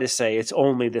try to say it's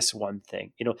only this one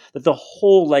thing. That the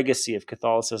whole legacy of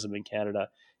Catholicism in Canada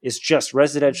is just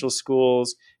residential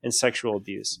schools and sexual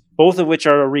abuse, both of which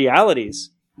are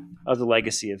realities of the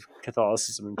legacy of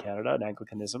Catholicism in Canada and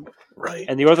Anglicanism. Right.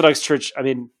 And the Orthodox Church, I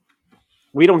mean,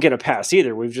 we don't get a pass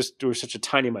either. We're such a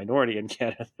tiny minority in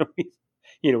Canada.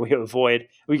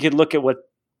 We could look at what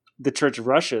the Church of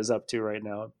Russia is up to right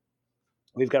now.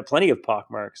 We've got plenty of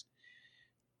pockmarks.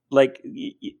 Like,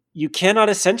 you cannot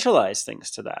essentialize things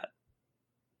to that.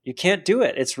 You can't do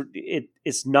it.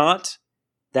 It's not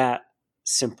that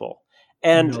simple.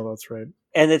 And no, that's right.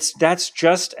 And that's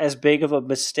just as big of a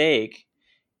mistake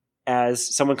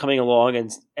as someone coming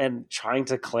along and trying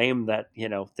to claim that,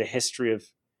 the history of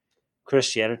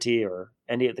Christianity or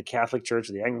any of the Catholic Church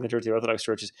or the Anglican Church, the Orthodox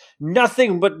Church is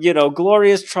nothing but,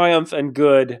 glorious triumph and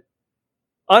good,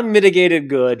 unmitigated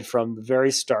good from the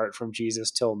very start, from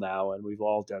Jesus till now. And we've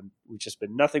just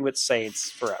been nothing but saints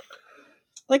forever.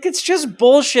 Like, it's just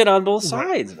bullshit on both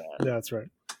sides, man. Yeah, that's right.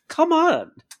 Come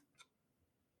on.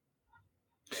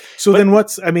 So then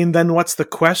what's the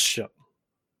question?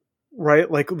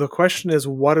 Right? Like, the question is,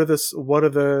 what are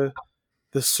the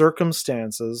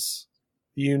circumstances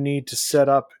you need to set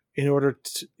up in order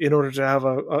to have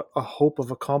a hope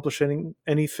of accomplishing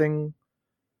anything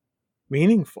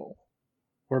meaningful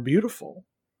or beautiful,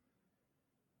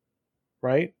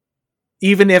 right?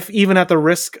 Even at the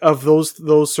risk of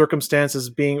those circumstances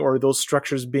being, or those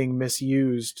structures being,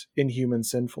 misused in human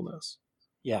sinfulness.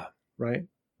 Yeah. Right?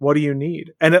 What do you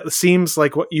need? And it seems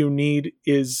like what you need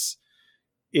is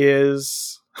to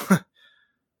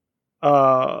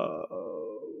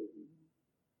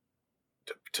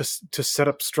set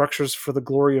up structures for the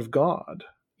glory of God,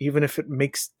 even if it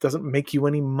doesn't make you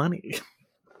any money.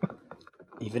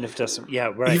 Even if it doesn't,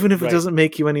 yeah, right. Even if it doesn't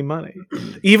make you any money,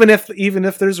 even if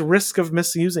there's risk of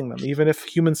misusing them, even if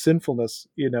human sinfulness,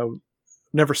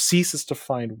 never ceases to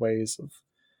find ways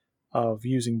of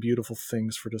using beautiful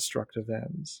things for destructive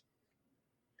ends.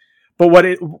 But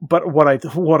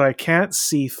what I can't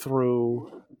see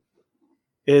through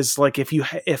is, like,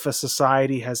 if a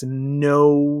society has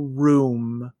no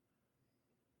room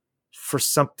for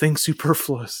something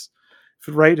superfluous,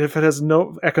 right? If it has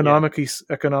no economically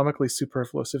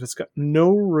superfluous, if it's got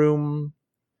no room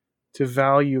to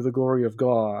value the glory of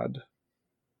God,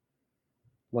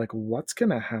 like, what's going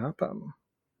to happen,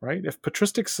 right? If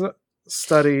patristic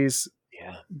studies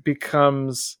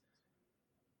becomes,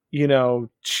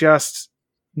 just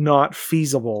not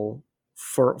feasible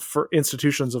for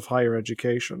institutions of higher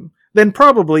education, then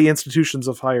probably institutions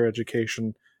of higher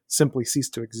education simply cease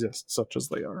to exist, such as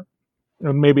they are.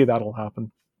 And maybe that'll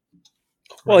happen.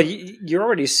 Well, you're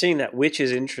already seeing that, which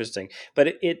is interesting.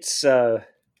 But it's... what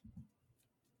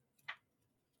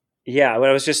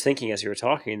I was just thinking as you were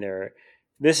talking there,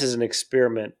 this is an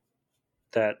experiment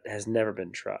that has never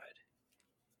been tried.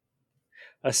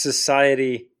 A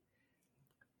society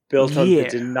built on the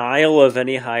denial of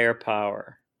any higher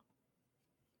power.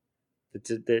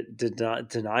 The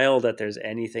denial that there's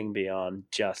anything beyond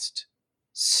just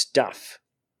stuff,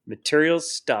 material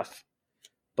stuff,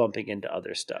 bumping into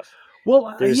other stuff.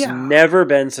 Well, there's never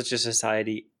been such a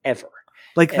society ever.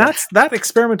 Like, that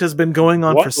experiment has been going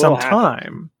on for some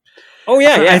time. Oh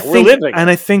yeah, we're living. And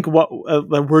I think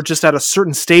we're just at a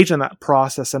certain stage in that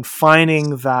process, and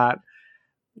finding that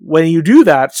when you do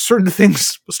that, certain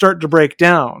things start to break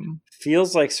down.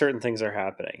 Feels like certain things are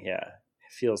happening. Yeah,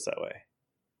 it feels that way.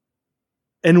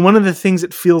 And one of the things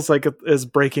it feels like is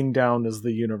breaking down is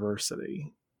the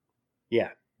university. Yeah.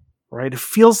 Right? It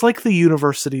feels like the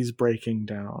university's breaking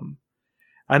down.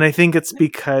 And I think it's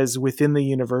because within the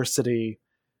university,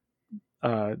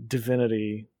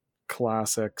 divinity,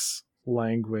 classics,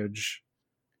 language,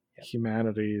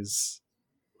 humanities,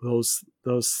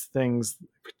 those things,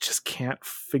 we just can't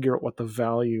figure out what the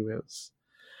value is.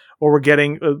 Or we're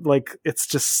getting, like, it's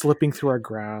just slipping through our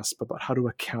grasp about how to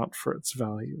account for its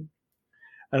value.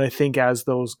 And I think as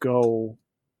those go,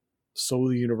 so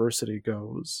the university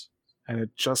goes. And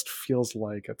it just feels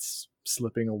like it's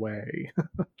slipping away.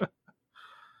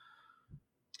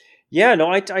 Yeah,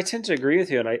 no, I tend to agree with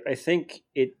you. And I think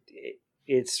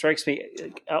it strikes me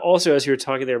also, as you were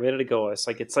talking there a minute ago, it's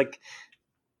like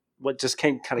what just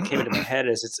kind of came into my head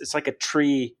is it's like a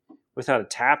tree without a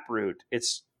tap root.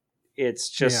 It's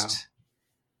just,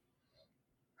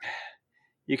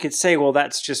 you could say, well,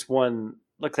 that's just one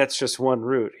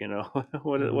route, you know.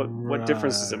 what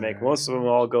difference does it make? Most of them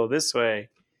all go this way.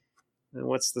 And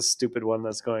what's the stupid one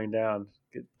that's going down?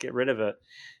 Get rid of it.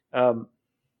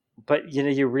 But you know,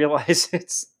 you realize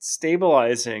it's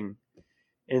stabilizing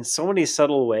in so many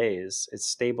subtle ways. It's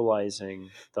stabilizing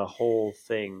the whole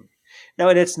thing. Now,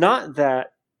 and it's not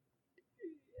that,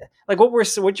 like,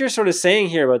 what you're sort of saying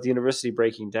here about the university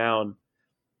breaking down.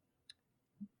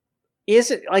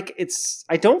 Is it like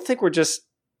I don't think we're just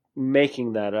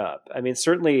making that up. I mean,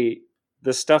 certainly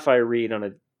the stuff I read on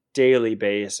a daily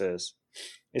basis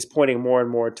is pointing more and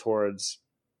more towards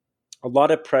a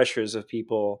lot of pressures of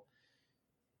people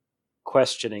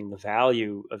questioning the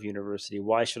value of university.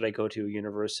 Why should I go to a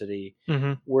university?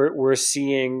 Mm-hmm. We're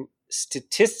seeing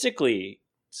statistically,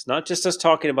 it's not just us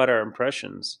talking about our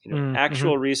impressions, you know,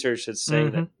 actual research that's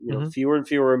saying that, you know, fewer and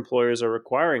fewer employers are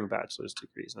requiring bachelor's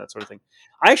degrees and that sort of thing.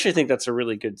 I actually think that's a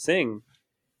really good thing,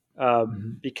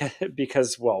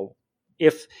 because well,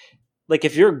 if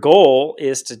your goal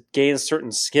is to gain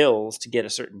certain skills to get a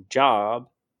certain job,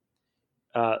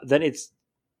 then it's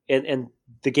and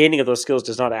the gaining of those skills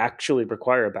does not actually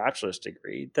require a bachelor's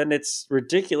degree, then it's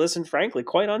ridiculous and frankly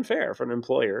quite unfair for an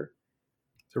employer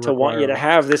to want you to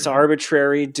have this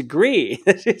arbitrary degree.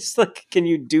 It's like, can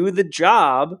you do the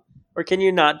job or can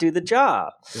you not do the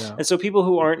job? Yeah. And so people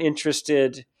who aren't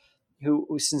interested, who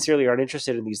sincerely aren't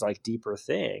interested in these like deeper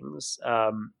things,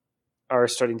 are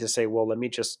starting to say, well, let me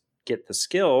just get the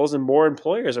skills. And more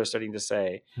employers are starting to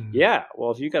say, yeah,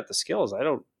 well, if you got the skills, I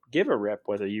don't give a rip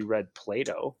whether you read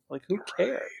Plato. Like, who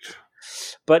cares? Right.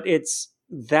 But it's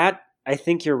that, I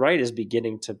think you're right, is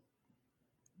beginning to,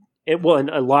 and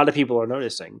a lot of people are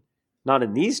noticing, not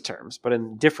in these terms, but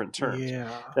in different terms,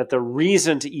 that the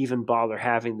reason to even bother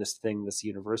having this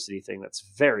university thing that's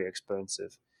very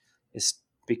expensive, is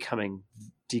becoming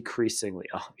decreasingly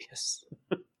obvious.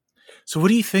 So what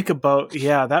do you think about,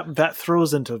 that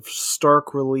throws into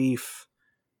stark relief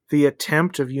the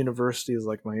attempt of universities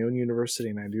like my own university,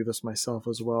 and I do this myself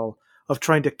as well, of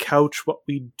trying to couch what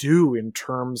we do in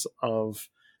terms of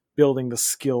building the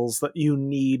skills that you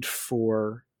need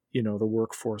for, you know, the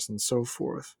workforce and so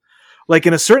forth. Like,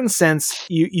 in a certain sense,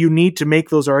 you need to make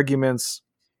those arguments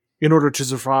in order to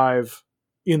survive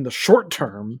in the short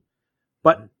term,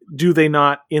 but do they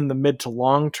not in the mid to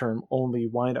long term only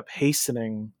wind up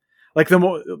hastening, like,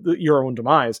 your own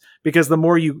demise? Because the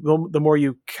more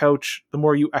you couch, the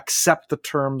more you accept the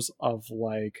terms of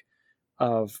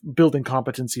building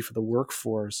competency for the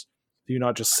workforce, do you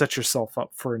not just set yourself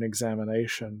up for an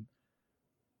examination,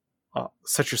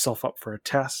 set yourself up for a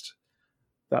test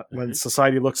that when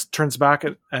society turns back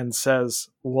and says,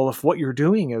 well, if what you're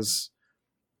doing is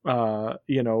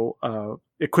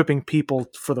equipping people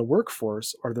for the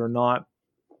workforce, are there not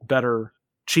better,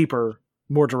 cheaper,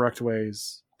 more direct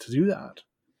ways to do that?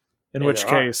 In which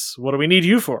case, what do we need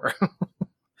you for?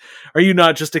 Are you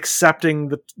not just accepting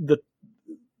the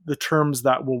terms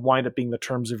that will wind up being the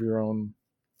terms of your own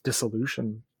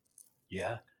dissolution?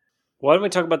 Yeah. Why don't we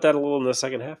talk about that a little in the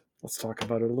second half? Let's talk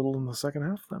about it a little in the second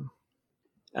half then.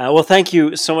 Well, thank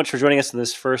you so much for joining us in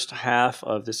this first half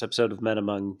of this episode of Men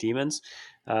Among Demons.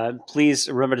 Please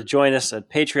remember to join us at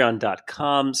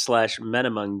patreon.com/Men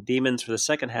Among Demons for the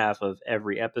second half of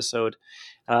every episode.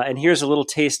 And here's a little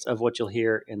taste of what you'll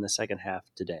hear in the second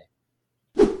half today.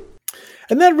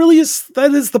 And that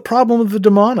is the problem of the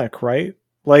demonic, right?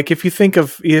 Like, if you think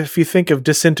of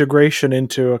disintegration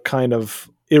into a kind of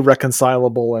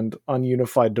irreconcilable and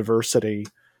ununified diversity,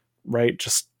 right?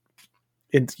 Just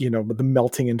the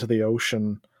melting into the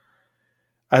ocean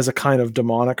as a kind of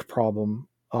demonic problem.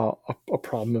 a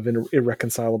problem of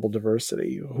irreconcilable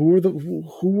diversity? Who's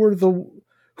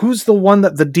the one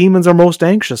that the demons are most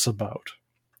anxious about?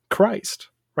 Christ,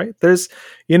 right? There's,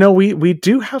 we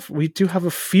do have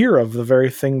a fear of the very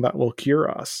thing that will cure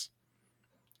us.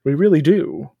 We really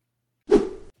do. All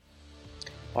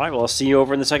right, well, I'll see you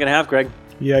over in the second half, Greg.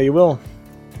 Yeah, you will.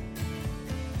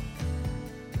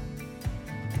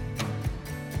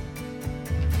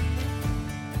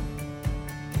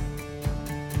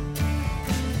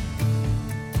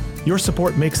 Your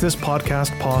support makes this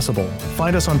podcast possible.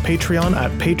 Find us on Patreon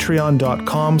at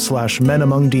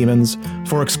patreon.com/menamongdemons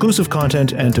for exclusive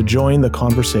content and to join the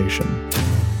conversation.